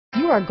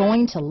are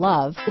going to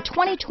love the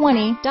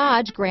 2020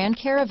 Dodge Grand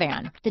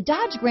Caravan. The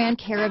Dodge Grand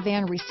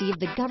Caravan received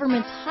the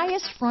government's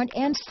highest front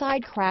and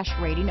side crash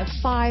rating of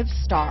 5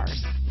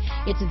 stars.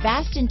 Its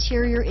vast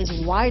interior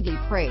is widely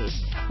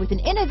praised, with an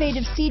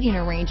innovative seating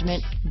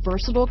arrangement,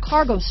 versatile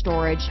cargo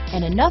storage,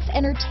 and enough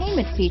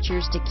entertainment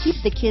features to keep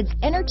the kids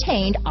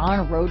entertained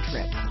on road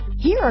trips.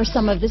 Here are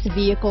some of this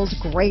vehicle's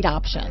great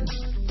options: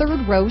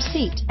 third row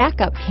seat,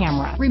 backup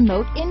camera,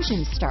 remote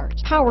engine start,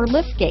 power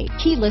liftgate,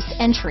 keyless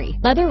entry,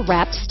 leather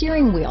wrapped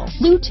steering wheel,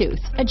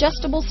 Bluetooth,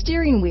 adjustable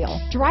steering wheel,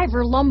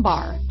 driver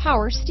lumbar,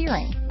 power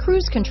steering,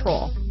 cruise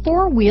control,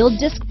 4-wheel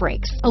disc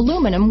brakes,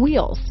 aluminum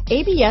wheels,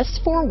 ABS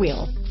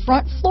 4-wheel,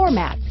 front floor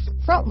mats,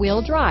 front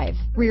wheel drive,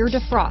 rear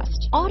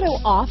defrost, auto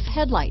off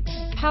headlights,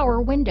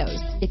 power windows.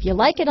 If you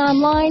like it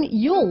online,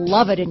 you'll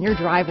love it in your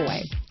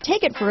driveway.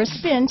 Take it for a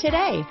spin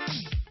today.